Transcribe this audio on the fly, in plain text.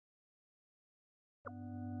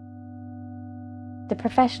the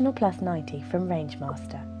Professional Plus 90 from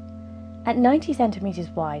Rangemaster. At 90 centimeters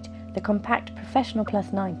wide, the compact Professional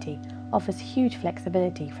Plus 90 offers huge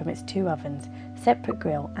flexibility from its two ovens, separate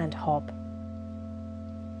grill and hob.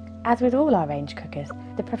 As with all our range cookers,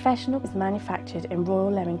 the Professional is manufactured in Royal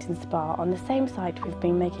Leamington Spa on the same site we've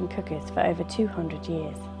been making cookers for over 200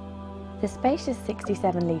 years. The spacious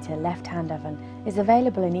 67-litre left-hand oven is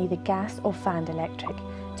available in either gas or fanned electric,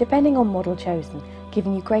 depending on model chosen,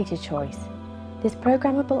 giving you greater choice. This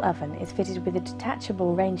programmable oven is fitted with a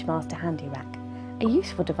detachable Rangemaster handy rack, a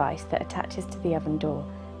useful device that attaches to the oven door,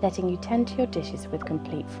 letting you tend to your dishes with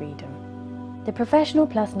complete freedom. The Professional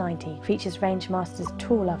Plus 90 features Rangemaster's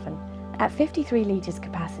tall oven. At 53 litres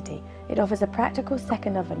capacity, it offers a practical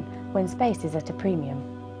second oven when space is at a premium.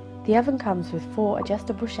 The oven comes with 4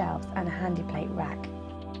 adjustable shelves and a handy plate rack.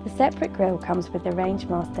 The separate grill comes with the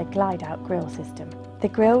Rangemaster glide-out grill system. The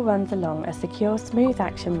grill runs along a secure smooth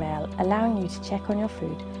action rail, allowing you to check on your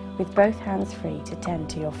food with both hands free to tend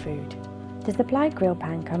to your food. The supplied grill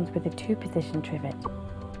pan comes with a 2-position trivet.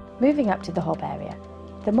 Moving up to the hob area,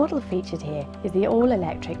 the model featured here is the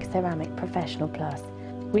all-electric ceramic Professional Plus,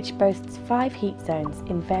 which boasts 5 heat zones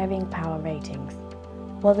in varying power ratings,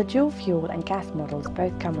 while the dual fuel and gas models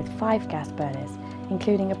both come with 5 gas burners,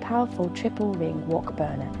 including a powerful triple-ring wok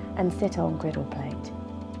burner and sit-on griddle plate.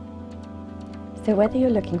 So whether you're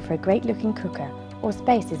looking for a great-looking cooker or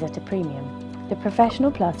space is at a premium, the Professional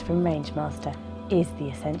Plus from Rangemaster is the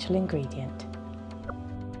essential ingredient.